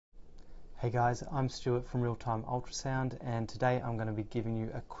Hey guys, I'm Stuart from Real-Time Ultrasound, and today I'm going to be giving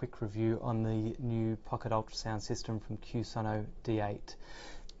you a quick review on the new pocket ultrasound system from QSono D8.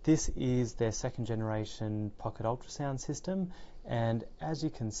 This is their second generation pocket ultrasound system, and as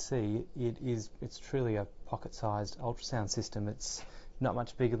you can see, it's truly a pocket-sized ultrasound system. It's not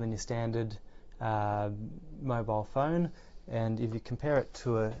much bigger than your standard mobile phone, and if you compare it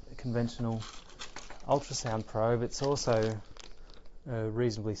to a conventional ultrasound probe, it's also a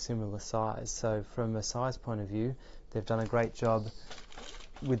reasonably similar size. So from a size point of view, they've done a great job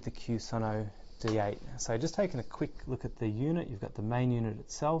with the QSono D8. So just taking a quick look at the unit, you've got the main unit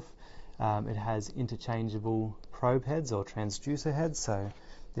itself. It has interchangeable probe heads or transducer heads. So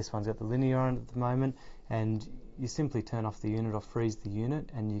this one's got the linear on it at the moment, and you simply turn off the unit or freeze the unit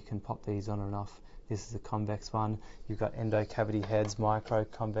and you can pop these on and off. This is a convex one. You've got endocavity heads, micro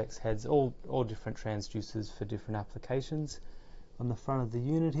convex heads, all different transducers for different applications. On the front of the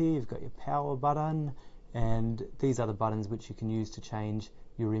unit here, you've got your power button, and these are the buttons which you can use to change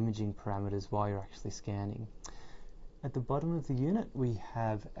your imaging parameters while you're actually scanning. At the bottom of the unit, we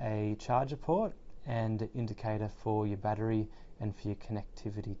have a charger port and an indicator for your battery and for your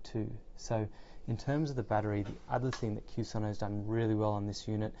connectivity too. So in terms of the battery, the other thing that QSono has done really well on this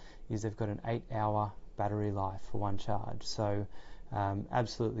unit is they've got an 8-hour battery life for one charge. So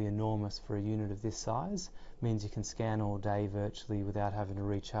absolutely enormous for a unit of this size. Means you can scan all day virtually without having to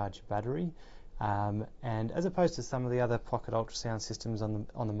recharge your battery. And as opposed to some of the other pocket ultrasound systems on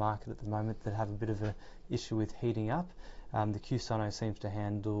the market at the moment that have a bit of an issue with heating up, the QSono seems to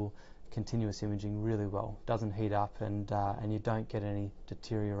handle continuous imaging really well. Doesn't heat up, and you don't get any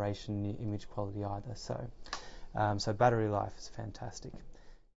deterioration in your image quality either. So battery life is fantastic.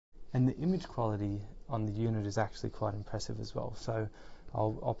 And the image quality on the unit is actually quite impressive as well. So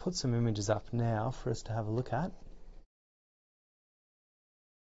I'll put some images up now for us to have a look at.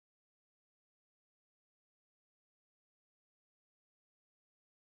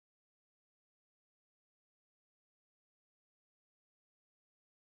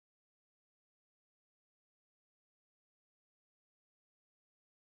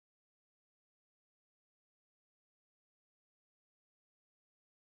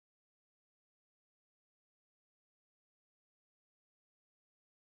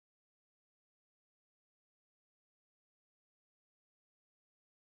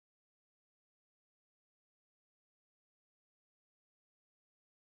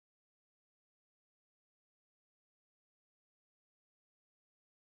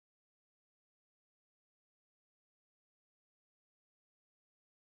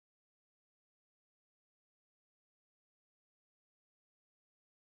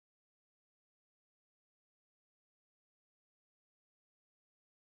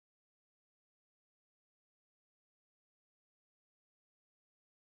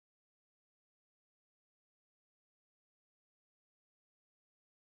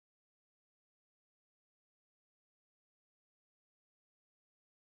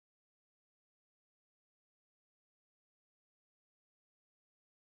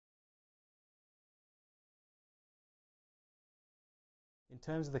 In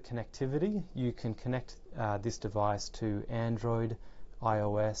terms of the connectivity, you can connect this device to Android,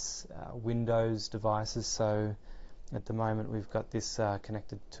 iOS, Windows devices. So at the moment we've got this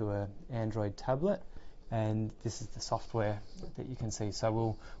connected to an Android tablet, and this is the software that you can see. So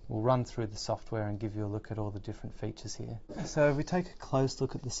we'll run through the software and give you a look at all the different features here. So if we take a close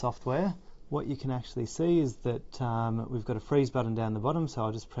look at the software, what you can actually see is that we've got a freeze button down the bottom, so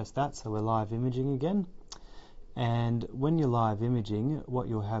I'll just press that so we're live imaging again. And when you're live imaging, what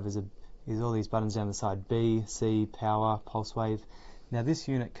you'll have is all these buttons down the side: B, C, power, pulse wave. Now this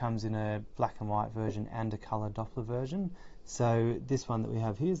unit comes in a black and white version and a color Doppler version. So this one that we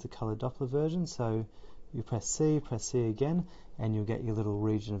have here is the color Doppler version. So you press C again, and you'll get your little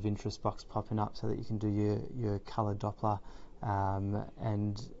region of interest box popping up so that you can do your color Doppler.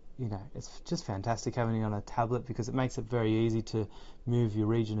 And you know, it's just fantastic having it on a tablet because it makes it very easy to move your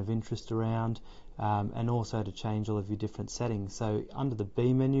region of interest around, and also to change all of your different settings. So under the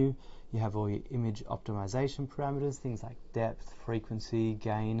B menu, you have all your image optimization parameters, things like depth, frequency,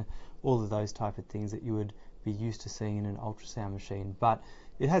 gain, all of those type of things that you would be used to seeing in an ultrasound machine. But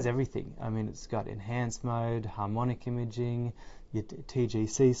it has everything. I mean, it's got enhanced mode, harmonic imaging, your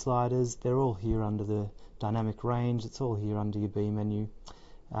TGC sliders. They're all here under the dynamic range. It's all here under your B menu.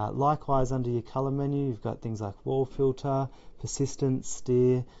 Likewise, under your color menu, you've got things like wall filter, persistence,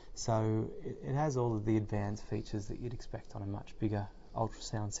 steer. So it has all of the advanced features that you'd expect on a much bigger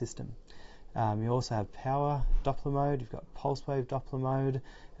ultrasound system. You also have power Doppler mode, you've got pulse wave Doppler mode,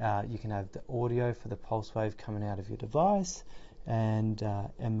 you can have the audio for the pulse wave coming out of your device, and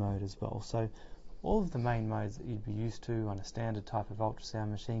M mode as well. So all of the main modes that you'd be used to on a standard type of ultrasound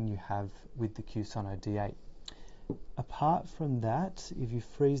machine you have with the QSono D8. Apart from that, if you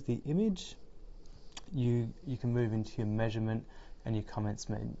freeze the image, you can move into your measurement and your comments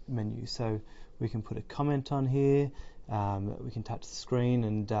menu. So we can put a comment on here, we can touch the screen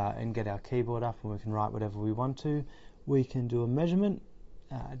and get our keyboard up, and we can write whatever we want to. We can do a measurement,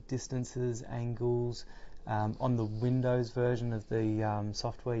 distances, angles. On the Windows version of the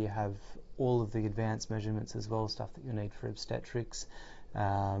software, you have all of the advanced measurements as well, stuff that you need for obstetrics,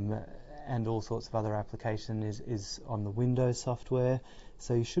 and all sorts of other application is on the Windows software.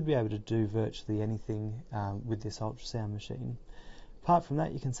 So you should be able to do virtually anything with this ultrasound machine. Apart from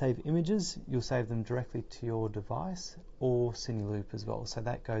that, you can save images. You'll save them directly to your device or Cineloop as well. So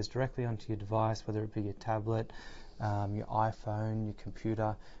that goes directly onto your device, whether it be your tablet, your iPhone, your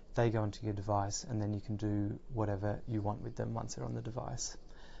computer. They go onto your device, and then you can do whatever you want with them once they're on the device.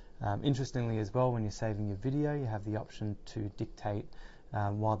 Interestingly as well, when you're saving your video, you have the option to dictate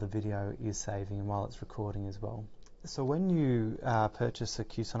while the video is saving and while it's recording as well. So when you purchase a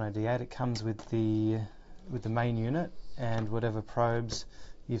QSono D8, it comes with the main unit and whatever probes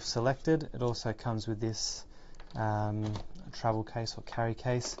you've selected. It also comes with this travel case or carry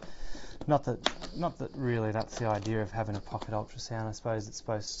case. Not that really that's the idea of having a pocket ultrasound. I suppose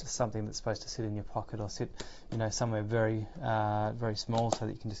it's something that's supposed to sit in your pocket or sit, somewhere very very small, so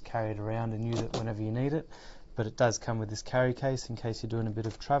that you can just carry it around and use it whenever you need it. But it does come with this carry case in case you're doing a bit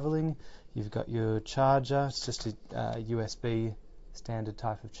of travelling. You've got your charger. It's just a USB standard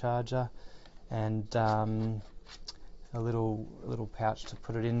type of charger, and a little pouch to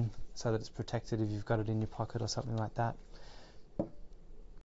put it in so that it's protected if you've got it in your pocket or something like that.